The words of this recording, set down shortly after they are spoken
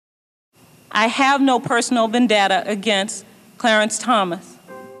I have no personal vendetta against Clarence Thomas.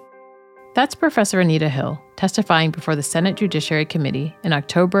 That's Professor Anita Hill testifying before the Senate Judiciary Committee in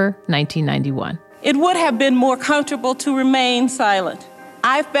October 1991. It would have been more comfortable to remain silent.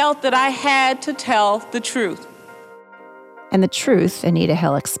 I felt that I had to tell the truth. And the truth, Anita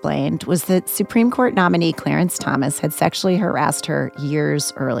Hill explained, was that Supreme Court nominee Clarence Thomas had sexually harassed her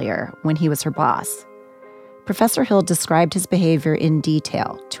years earlier when he was her boss. Professor Hill described his behavior in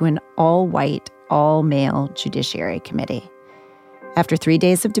detail to an all-white, all-male Judiciary Committee. After 3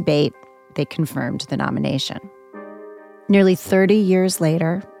 days of debate, they confirmed the nomination. Nearly 30 years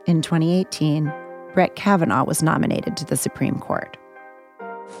later, in 2018, Brett Kavanaugh was nominated to the Supreme Court.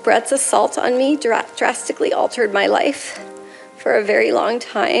 Brett's assault on me drastically altered my life for a very long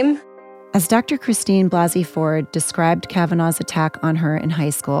time. As Dr. Christine Blasey Ford described Kavanaugh's attack on her in high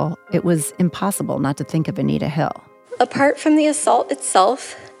school, it was impossible not to think of Anita Hill. Apart from the assault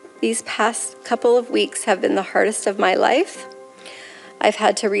itself, these past couple of weeks have been the hardest of my life. I've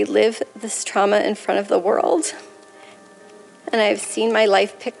had to relive this trauma in front of the world, and I've seen my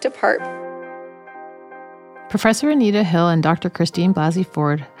life picked apart. Professor Anita Hill and Dr. Christine Blasey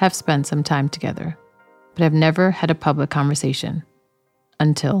Ford have spent some time together, but have never had a public conversation.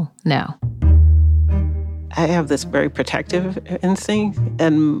 Until now. I have this very protective instinct,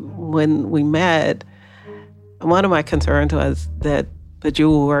 and when we met, one of my concerns was that you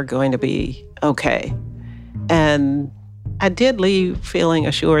were going to be okay. And I did leave feeling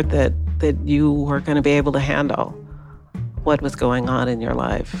assured that you were going to be able to handle what was going on in your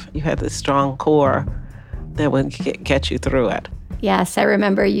life. You had this strong core that would get you through it. Yes, I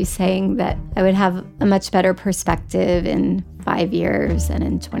remember you saying that I would have a much better perspective in 5 years and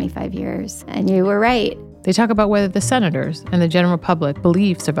in 25 years. And you were right. They talk about whether the senators and the general public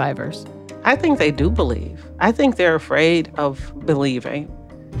believe survivors. I think they do believe. I think they're afraid of believing.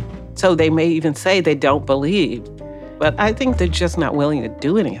 So they may even say they don't believe. But I think they're just not willing to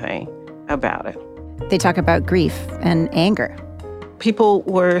do anything about it. They talk about grief and anger. People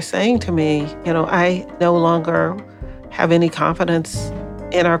were saying to me, I no longer have any confidence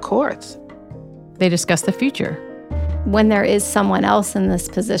in our courts. They discuss the future. When there is someone else in this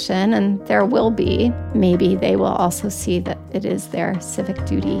position, and there will be, maybe they will also see that it is their civic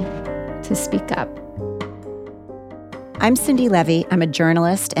duty to speak up. I'm Cindy Levy. I'm a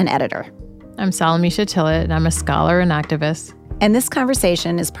journalist and editor. I'm Salamisha Tillett, and I'm a scholar and activist. And this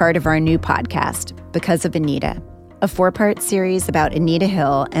conversation is part of our new podcast, Because of Anita, a 4-part series about Anita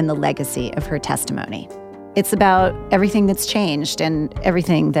Hill and the legacy of her testimony. It's about everything that's changed and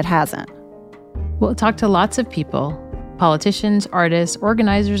everything that hasn't. We'll talk to lots of people, politicians, artists,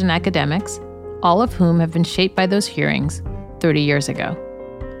 organizers, and academics, all of whom have been shaped by those hearings 30 years ago.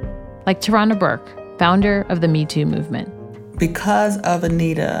 Like Tarana Burke, founder of the Me Too movement. Because of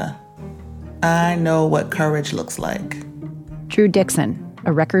Anita, I know what courage looks like. Drew Dixon,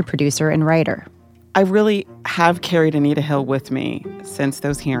 a record producer and writer. I really have carried Anita Hill with me since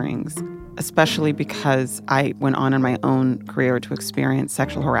those hearings, especially because I went on in my own career to experience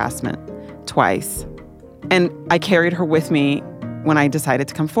sexual harassment twice. And I carried her with me when I decided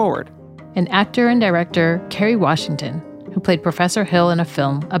to come forward. And actor and director Kerry Washington, who played Professor Hill in a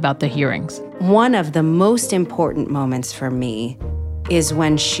film about the hearings. One of the most important moments for me is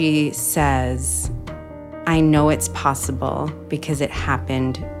when she says, I know it's possible because it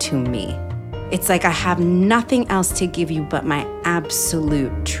happened to me. It's like I have nothing else to give you but my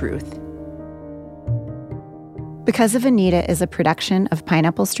absolute truth. Because of Anita is a production of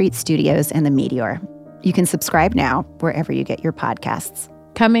Pineapple Street Studios and The Meteor. You can subscribe now wherever you get your podcasts.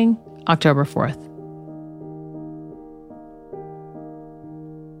 Coming October 4th.